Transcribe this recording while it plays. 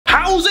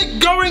How's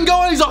it going,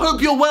 guys? I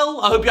hope you're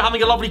well. I hope you're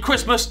having a lovely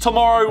Christmas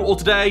tomorrow or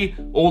today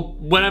or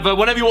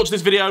whenever you watch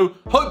this video.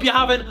 Hope you're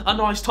having a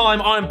nice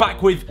time. I am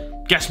back with,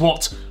 guess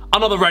what?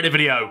 Another Reddit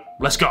video.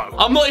 Let's go.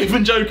 I'm not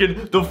even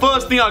joking. The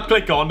first thing I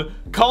click on,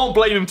 can't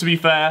blame him to be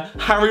fair,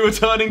 Harry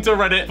returning to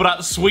Reddit for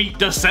that sweet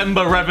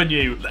December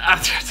revenue.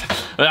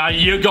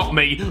 You got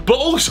me. But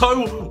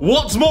also,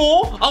 what's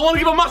more, I want to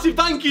give a massive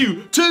thank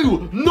you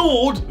to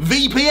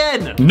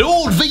NordVPN.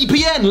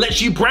 NordVPN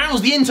lets you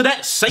browse the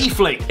internet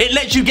safely. It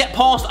lets you get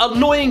past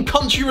annoying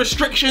country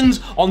restrictions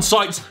on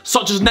sites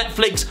such as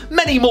Netflix,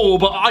 many more,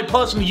 but I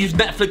personally use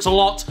Netflix a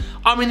lot.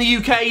 I'm in the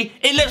UK.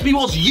 It lets me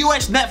watch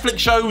US Netflix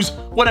shows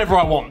whenever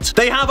I want.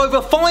 They have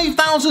over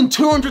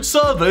 5,200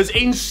 servers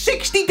in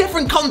 60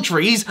 different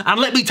countries, and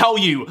let me tell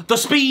you, the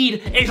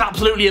speed is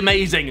absolutely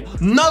amazing.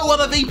 No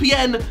other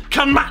VPN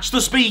can match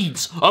the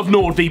speeds of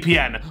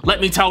NordVPN,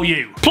 let me tell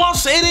you.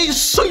 Plus, it is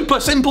super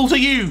simple to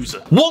use.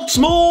 What's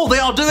more, they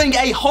are doing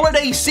a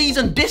holiday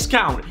season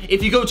discount.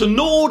 If you go to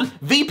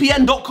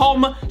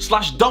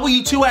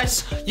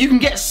nordvpn.com/W2S, you can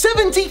get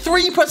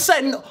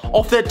 73%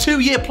 off their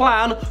 2-year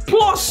plan,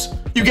 plus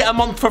you get a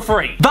month for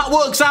free. That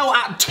works out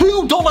at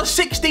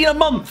 $2.60 a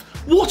month.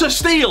 What a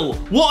steal!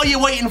 What are you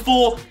waiting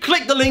for?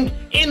 Click the link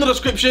in the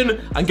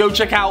description and go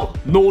check out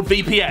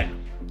NordVPN.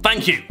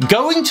 Thank you.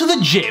 Going to the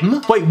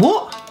gym? Wait,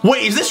 what?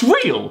 Wait, is this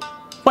real?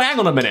 Wait, hang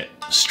on a minute.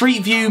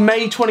 Street View,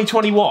 May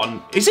 2021.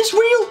 Is this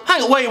real?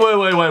 Hang on,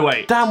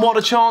 wait. Damn, what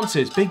are the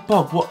chances? Big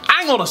Bob, what?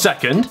 Hang on a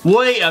second.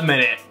 Wait a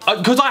minute.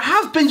 Because I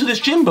have been to this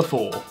gym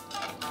before.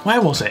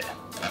 Where was it?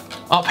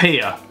 Up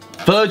here.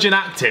 Virgin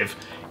Active.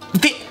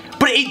 But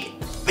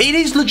it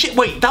is legit.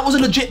 Wait, that was a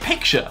legit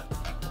picture.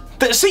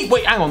 See,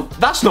 wait, hang on.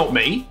 That's not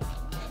me.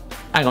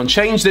 Hang on,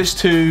 change this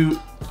to,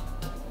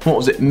 what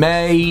was it,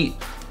 May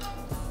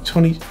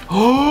 20.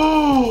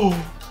 Oh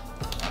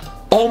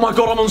my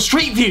God, I'm on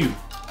Street View.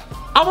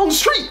 I'm on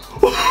Street.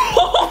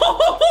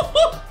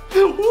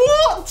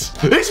 What?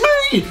 It's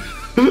me.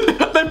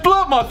 They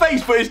blurred my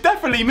face, but it's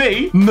definitely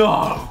me.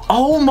 No.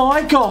 Oh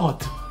my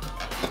God.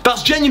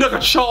 That's genuinely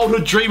like a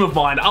childhood dream of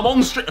mine. I'm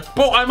on Street,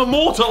 bro, I'm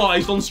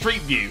immortalized on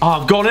Street View.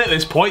 Oh, I've gone in at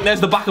this point. There's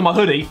the back of my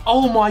hoodie.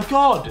 Oh my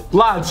God.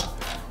 Lads,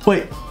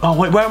 wait,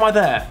 where am I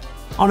there?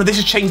 Oh no, this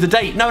has changed the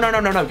date. No,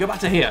 go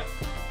back to here.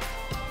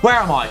 Where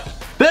am I?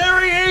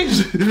 There he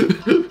is!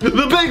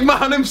 The big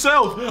man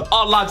himself.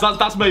 Oh, lads,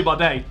 that's made my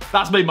day.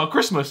 That's made my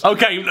Christmas.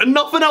 Okay,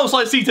 nothing else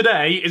I see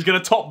today is gonna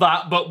top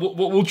that, but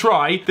we'll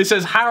try. This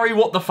says, Harry,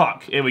 what the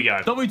fuck? Here we go.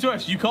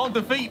 W2S, you can't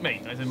defeat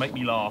me. Doesn't make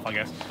me laugh, I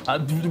guess.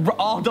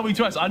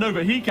 W2S, I know,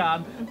 but he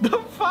can. The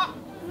fat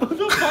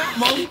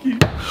monkey.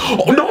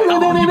 Oh, no.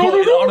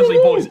 Honestly,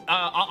 boys,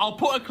 I'll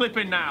put a clip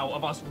in now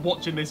of us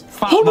watching this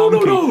fat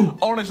monkey. No.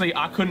 Honestly,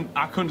 I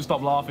couldn't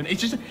stop laughing.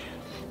 It's just,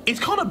 it's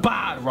kind of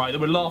bad, right,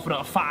 that we're laughing at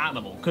a fat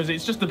animal, because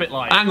it's just a bit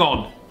like, hang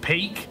on,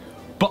 peak.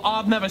 But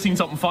I've never seen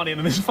something funnier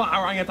than this fat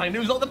orangutan. It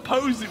was like the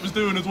pose it was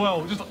doing as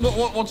well. Just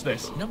watch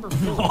this. Number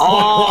 4.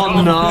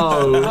 Oh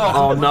no!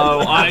 Oh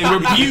no! I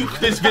rebuke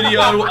this video.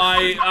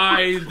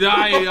 I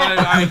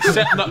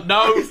accept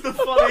no. It's the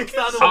funniest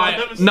animal I've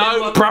ever seen.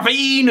 No,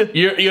 Praveen,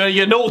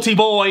 you're naughty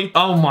boy.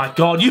 Oh my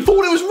God! You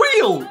thought it was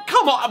real?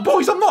 Come on,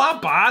 boys, I'm not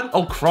that bad.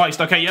 Oh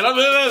Christ! Okay, yeah,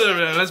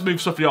 let's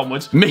move swiftly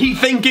onwards. Me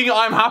thinking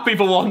I'm happy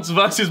for once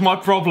versus my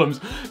problems.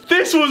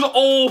 This was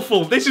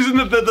awful. This is in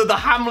the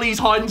Hamleys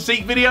hide and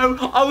seek video.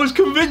 I was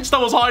convinced I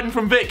was hiding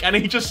from Vic, and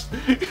he just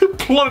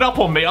plodded up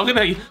on me. I was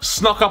gonna say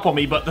snuck up on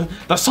me, but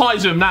the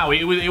size of him now,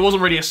 it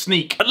wasn't really a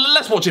sneak.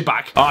 Let's watch it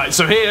back. All right,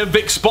 so here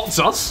Vic spots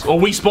us, or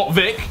we spot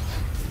Vic.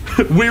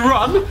 We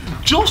run.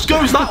 Josh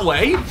goes that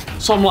way,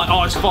 so I'm like,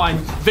 oh, it's fine.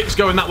 Vic's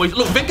going that way.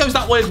 Look, Vic goes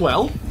that way as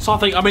well, so I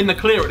think I'm in the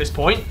clear at this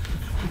point.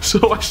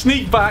 So I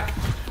sneak back,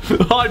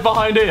 hide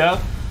behind here,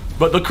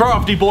 but the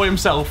crafty boy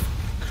himself.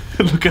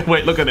 Look at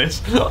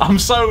this. I'm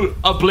so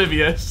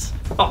oblivious.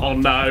 Oh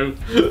no.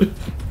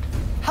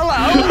 Hello!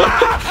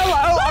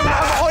 Hello!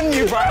 I'm on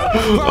you, bro!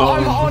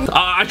 I'm on.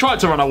 I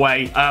tried to run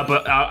away,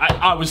 but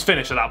I was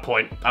finished at that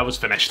point. I was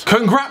finished.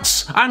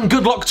 Congrats and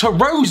good luck to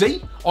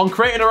Rosie on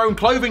creating her own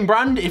clothing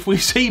brand. If we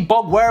see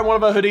Bob wearing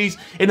one of her hoodies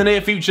in the near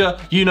future,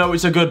 you know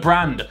it's a good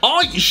brand.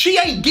 She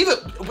ain't given.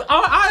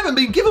 I haven't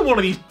been given one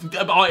of these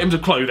items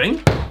of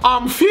clothing.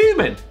 I'm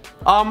fuming.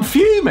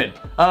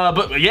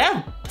 But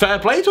yeah, fair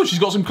play to her. She's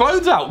got some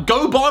clothes out.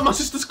 Go buy my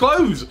sister's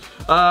clothes.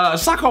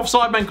 Sack off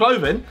Sidemen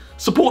clothing.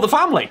 Support the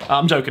family.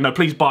 I'm joking. No,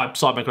 please buy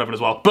Sidemen clothing as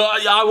well.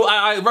 But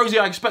Rosie,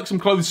 I expect some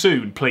clothes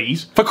soon,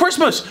 please. For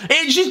Christmas.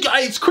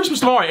 It's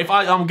Christmas tomorrow.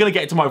 I'm gonna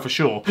get it tomorrow for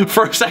sure.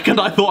 For a second,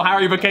 I thought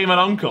Harry became an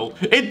uncle.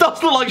 It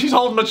does look like she's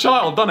holding a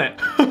child, doesn't it?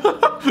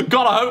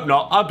 God, I hope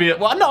not. I'd be,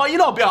 well, no, you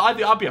know,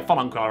 I'd be a fun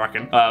uncle, I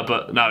reckon.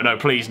 But no,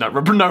 please, no,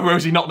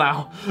 Rosie, not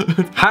now.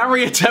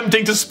 Harry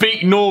attempting to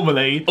speak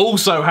normally.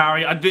 Also,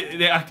 Harry, I'm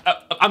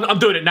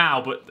doing it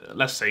now, but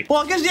let's see.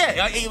 Well, I guess,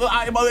 yeah, I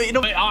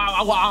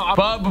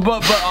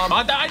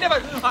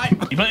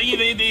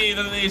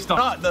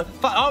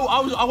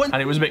went,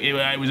 and it was a bit, you know,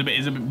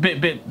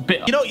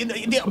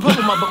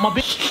 my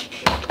bit.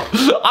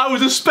 I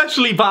was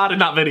especially bad in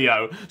that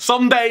video.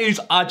 Some days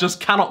I just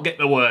cannot get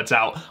the words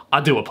out.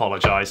 I do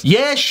apologise.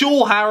 Yeah,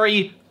 sure,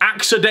 Harry.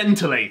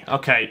 Accidentally.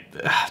 Okay,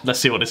 let's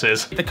see what this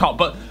is. The cop,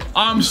 but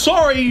I'm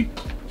sorry.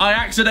 I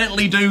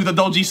accidentally do the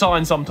dodgy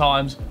sign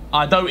sometimes.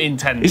 I don't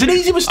intend to. It's an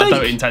easy mistake. I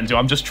don't intend to.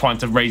 I'm just trying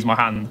to raise my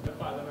hand.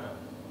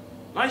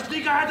 I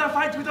think I had a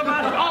fight with a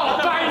man.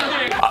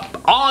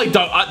 I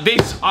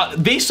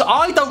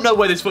don't know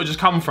where this footage has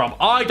come from.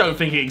 I don't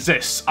think it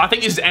exists. I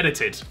think this is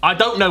edited. I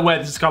don't know where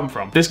this has come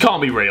from. This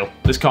can't be real.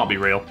 This can't be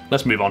real.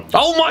 Let's move on.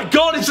 Oh my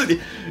God, I'm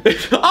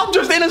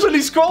just innocently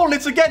scrolling.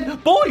 It's again.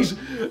 Boys,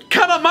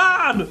 can a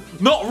man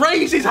not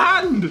raise his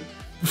hand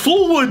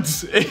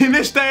forwards in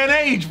this day and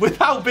age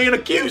without being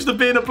accused of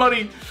being a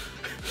bloody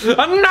a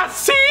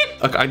Nazi?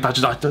 Okay, I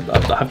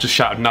have just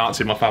shouted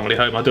Nazi in my family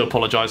home. I do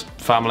apologise,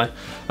 family.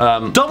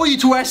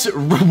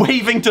 W2S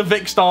waving to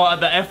Vicstar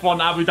at the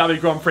F1 Abu Dhabi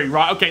Grand Prix.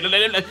 Right, okay,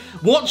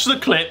 watch the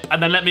clip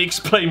and then let me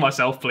explain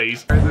myself,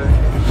 please. Go, Harry!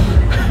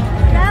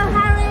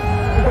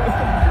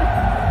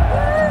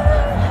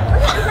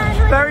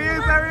 There he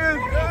is, there he is!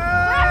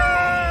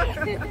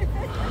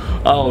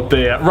 Oh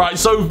dear. Right,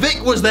 so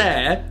Vic was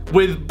there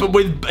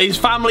with his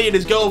family and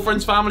his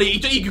girlfriend's family.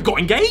 He got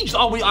engaged.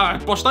 Oh, I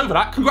brushed over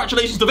that.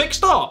 Congratulations to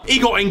Vicstar. He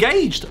got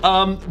engaged.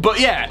 But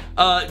yeah,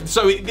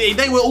 so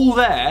they were all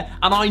there,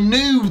 and I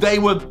knew they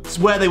were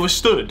where they were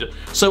stood.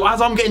 So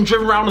as I'm getting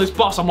driven around on this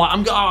bus, I'm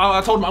like,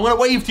 I told him, I'm gonna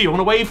wave to you. I'm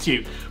gonna wave to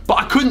you. But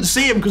I couldn't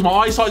see him because my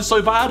eyesight's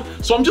so bad.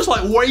 So I'm just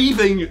like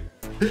waving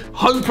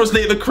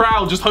hopelessly at the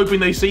crowd, just hoping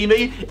they see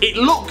me. It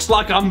looks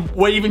like I'm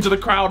waving to the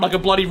crowd like a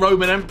bloody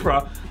Roman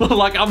emperor,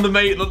 like I'm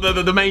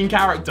the main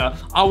character.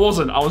 I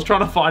wasn't. I was trying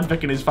to find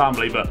Vic and his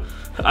family, but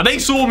they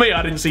saw me.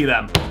 I didn't see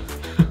them.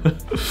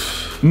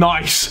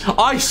 Nice.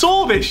 I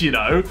saw this, you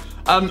know.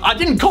 I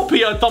didn't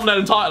copy a thumbnail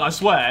and title, I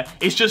swear.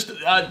 It's just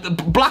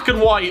black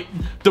and white,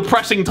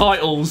 depressing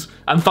titles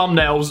and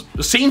thumbnails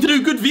seem to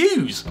do good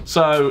views.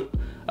 So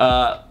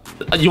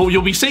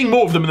you'll be seeing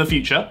more of them in the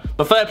future.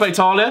 But fair play,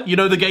 Talia, you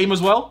know the game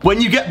as well.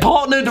 When you get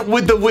partnered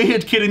with the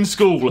weird kid in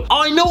school.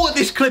 I know what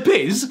this clip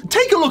is.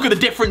 Take a look at the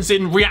difference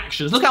in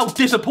reactions. Look how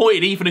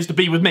disappointed Ethan is to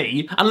be with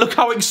me, and look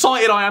how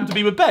excited I am to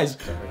be with Bez.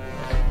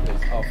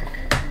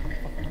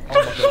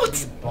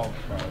 What?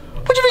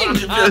 What do you mean?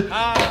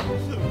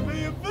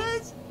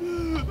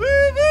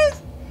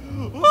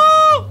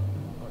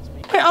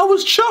 Hey, I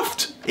was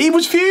chuffed. He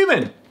was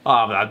fuming.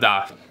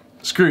 Oh,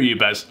 screw you,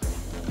 Bez.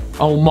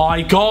 Oh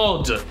my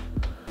God.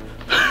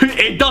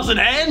 It doesn't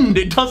end.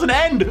 It doesn't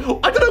end.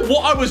 I don't know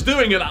what I was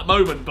doing at that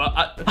moment,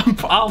 but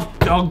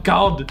oh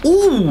God.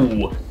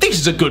 Ooh, this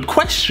is a good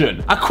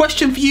question. A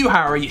question for you,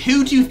 Harry.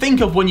 Who do you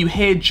think of when you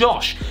hear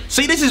Josh?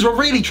 See, this is a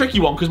really tricky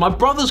one because my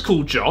brother's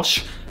called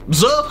Josh,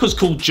 Zerka's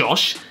called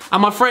Josh,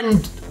 and my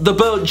friend the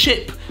Burnt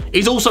Chip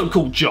is also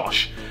called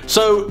Josh.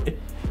 So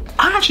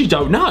I actually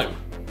don't know.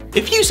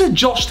 If you said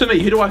Josh to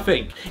me, who do I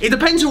think? It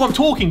depends who I'm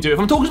talking to. If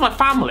I'm talking to my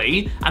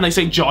family and they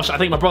say Josh, I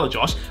think my brother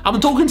Josh. If I'm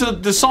talking to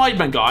the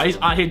SIDEMEN guys,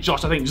 I hear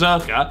Josh, I think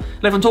Zerka.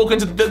 And if I'm talking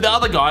to the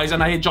other guys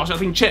and I hear Josh, I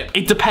think Chip.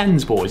 It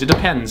depends, boys, it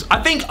depends.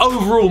 I think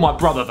overall my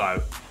brother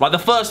though. Like the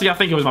first thing I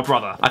think of is my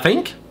brother. I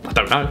think? I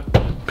don't know.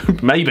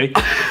 Maybe.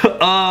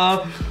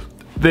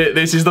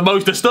 This is the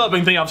most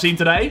disturbing thing I've seen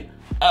today.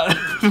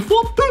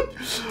 What the?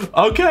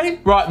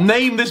 Okay, right,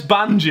 name this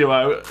band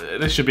duo.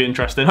 This should be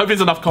interesting. Hope there's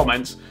enough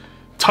comments.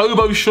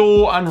 Tobo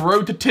Shaw and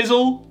Road to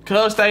Tizzle,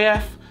 Cursed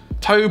AF,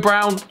 Toe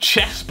Brown,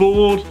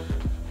 Chessboard,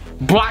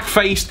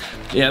 Blackfaced.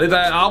 Yeah,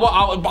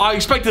 I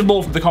expected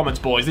more from the comments,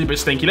 boys. They're a bit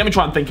stinky. Let me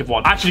try and think of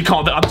one. Actually,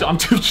 can't. I'm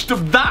too.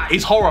 That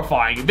is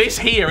horrifying. This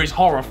here is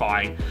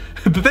horrifying.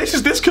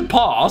 This could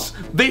pass.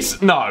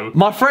 This no.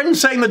 My friend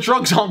saying the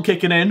drugs aren't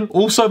kicking in.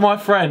 Also, my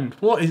friend.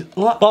 What?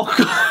 Oh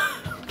God.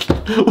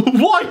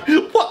 Why?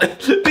 What?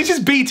 This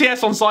is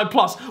BTS on Side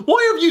Plus.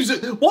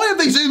 Why have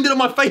they zoomed in on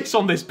my face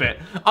on this bit?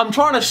 I'm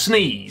trying to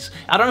sneeze.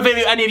 I don't know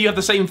if any of you have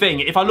the same thing.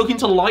 If I look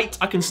into light,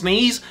 I can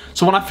sneeze.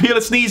 So when I feel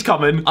a sneeze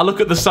coming, I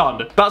look at the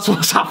sun. That's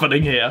what's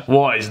happening here.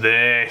 What is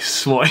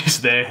this? What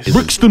is this?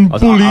 Brixton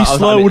bully,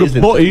 slow with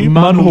a body,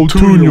 manhole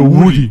 2 in your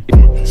woody.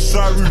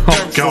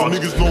 Oh God.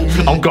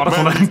 Oh God, that's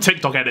one of them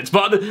TikTok edits.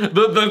 But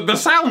the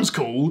sound's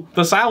cool.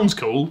 The sound's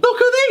cool.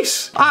 Look at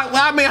this.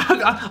 I mean,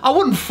 I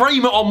wouldn't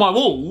frame it on my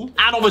wall.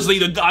 And obviously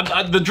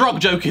the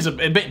drug joke is a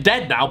bit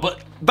dead now,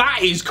 but that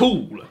is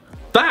cool.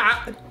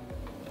 That,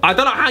 I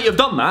don't know how you've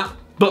done that,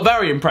 but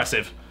very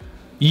impressive.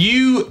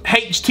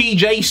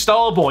 UHTJ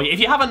Starboy. If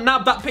you haven't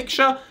nabbed that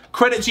picture,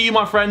 credit to you,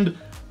 my friend.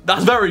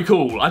 That's very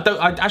cool. I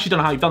actually don't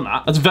know how you've done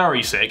that. That's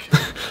very sick.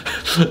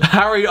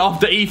 Harry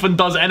after Ethan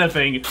does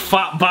anything.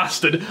 Fat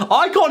bastard.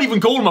 I can't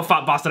even call him a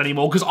fat bastard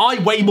anymore because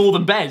I weigh more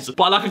than Bez,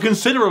 but like a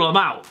considerable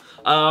amount.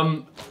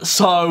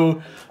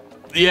 So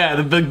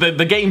yeah,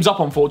 the game's up,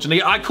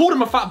 unfortunately. I called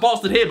him a fat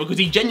bastard here because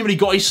he genuinely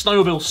got his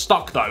snowmobile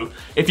stuck, though.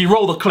 If you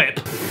roll the clip.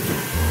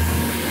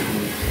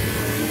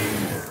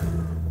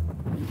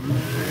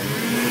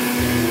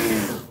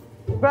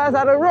 Baz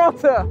had a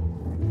rotter.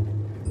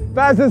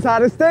 Baz has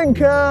had a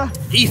stinker.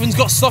 Ethan's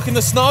got stuck in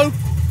the snow.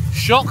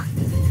 Shock.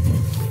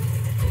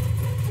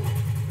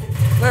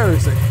 Where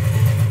is he?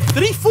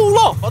 Did he fall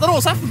off? I don't know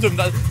what's happened to him.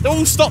 They're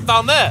all stopped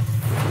down there.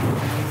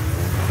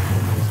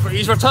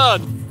 He's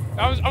returned.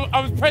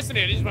 I was pressing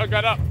it, it just won't go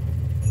up.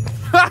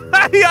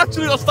 He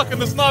actually got stuck in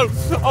the snow.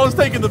 I was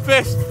taking the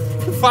piss.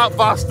 Fat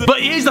bastard.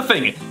 But here's the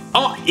thing.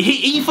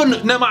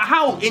 Ethan, no matter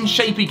how in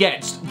shape he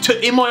gets,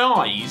 in my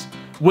eyes,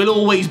 will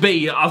always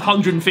be a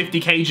 150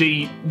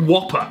 kg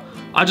whopper.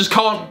 I just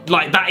can't,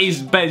 like, that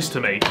is Bez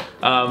to me.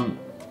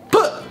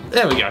 But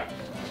there we go.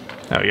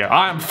 There we go.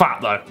 I am fat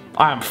though.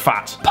 I am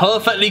fat.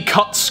 Perfectly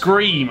cut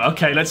scream.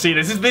 Okay, let's see.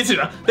 This is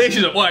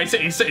well,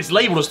 it's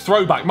labeled as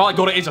throwback. My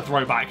God, it is a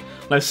throwback.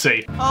 Let's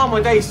see. Oh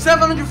my days,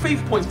 700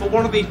 FIFA points for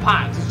one of these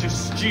packs is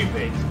just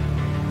stupid.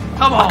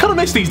 Come on. I kind of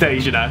miss these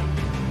days, you know.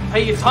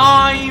 Pay your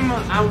time,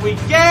 and we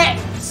get.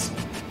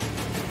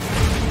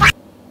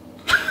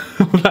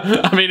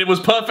 I mean, it was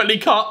perfectly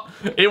cut.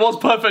 It was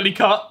perfectly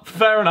cut.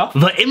 Fair enough.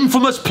 The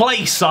infamous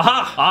place.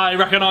 Aha! I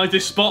recognise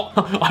this spot.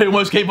 I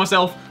almost gave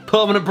myself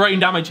permanent brain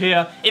damage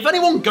here. If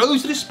anyone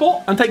goes to this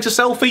spot and takes a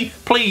selfie,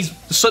 please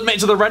submit it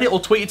to the Reddit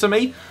or tweet it to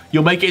me.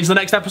 You'll make it into the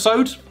next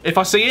episode if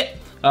I see it.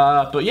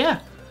 But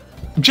yeah.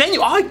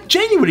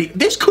 Genuinely,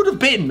 this could have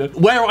been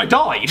where I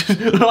died.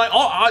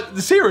 Like,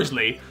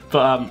 seriously.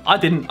 But I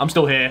didn't. I'm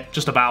still here.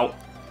 Just about.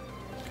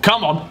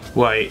 Come on.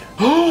 Wait.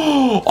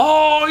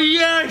 Oh,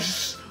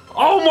 yes!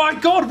 Oh my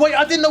God, wait,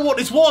 I didn't know what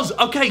this was.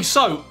 Okay,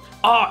 so,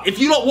 if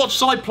you lot watch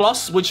Side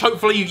Plus, which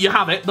hopefully you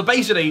have it, but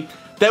basically,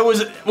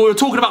 we were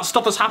talking about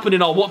stuff that's happened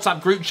in our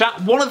WhatsApp group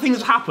chat. One of the things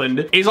that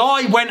happened is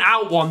I went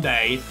out one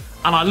day,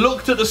 and I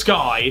looked at the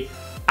sky,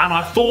 and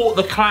I thought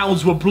the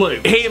clouds were blue.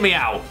 Hear me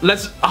out.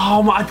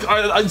 Oh my,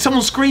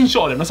 someone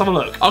screenshot him, let's have a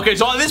look. Okay,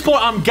 so at this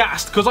point, I'm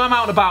gassed, because I'm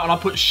out and about, and I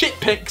put shit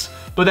pics,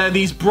 but they're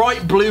these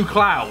bright blue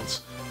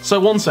clouds. So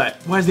one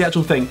sec, where's the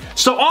actual thing?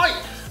 So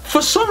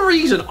for some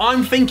reason,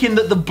 I'm thinking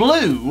that the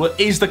blue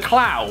is the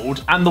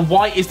cloud and the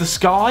white is the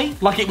sky.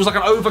 Like it was like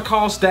an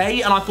overcast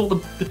day, and I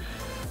thought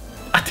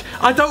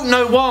I don't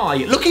know why.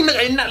 Looking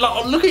at it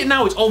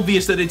now, it's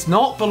obvious that it's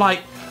not. But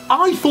like,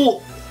 I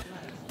thought,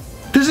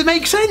 does it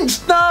make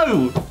sense?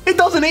 No, it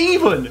doesn't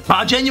even. But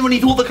I genuinely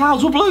thought the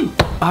clouds were blue.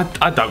 I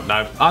don't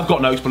know. I've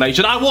got no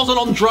explanation. I wasn't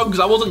on drugs.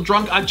 I wasn't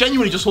drunk. I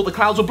genuinely just thought the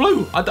clouds were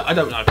blue. I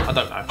don't know. I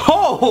don't know.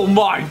 Oh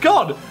my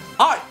God.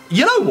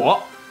 You know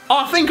what?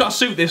 I think I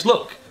suit this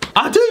look.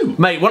 I do.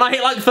 Mate, when I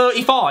hit like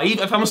 35,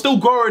 if I'm still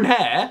growing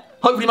hair,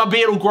 hopefully my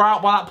beard will grow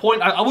out by that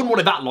point. I wouldn't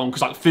want it that long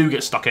because like food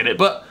gets stuck in it,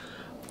 but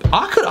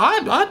I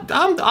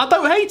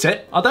don't hate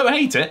it. I don't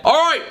hate it. All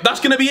right, that's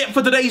going to be it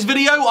for today's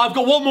video. I've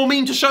got one more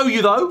meme to show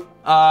you though.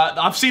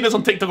 I've seen this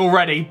on TikTok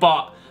already,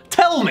 but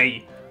tell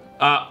me,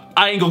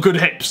 I ain't got good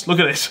hips. Look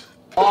at this.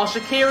 Oh,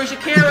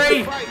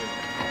 Shakiri!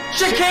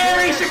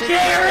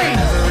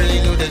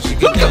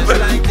 Look at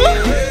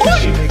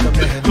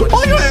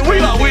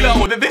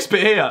this. This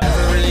bit here.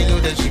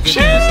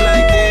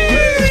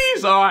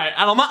 Jeez. All right,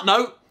 and on that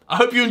note, I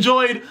hope you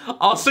enjoyed.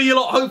 I'll see you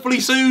lot hopefully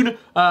soon,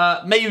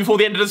 maybe before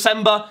the end of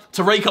December,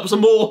 to rake up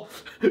some more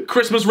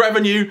Christmas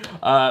revenue.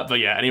 But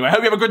yeah, anyway, hope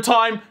you have a good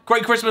time.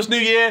 Great Christmas, New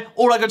Year,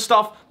 all that good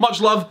stuff.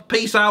 Much love,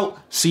 peace out,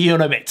 see you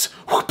in a bit.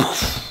 I'm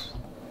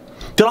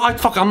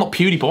not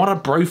PewDiePie, why did I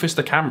bro fist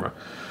the camera?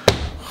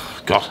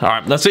 God, all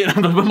right, that's it.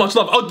 Much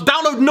love. Oh,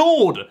 download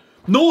Nord.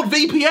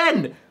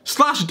 NordVPN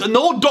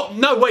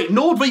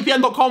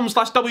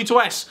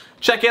NordVPN.com/W2S.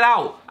 Check it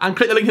out and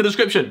click the link in the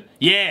description.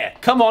 Yeah,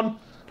 come on.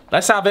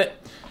 Let's have it.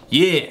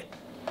 Yeah.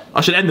 I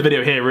should end the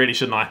video here, really,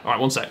 shouldn't I? All right,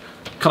 one sec.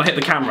 Can I hit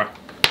the camera?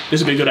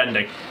 This would be a good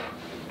ending.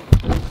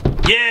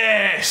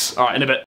 Yes. All right, in a bit.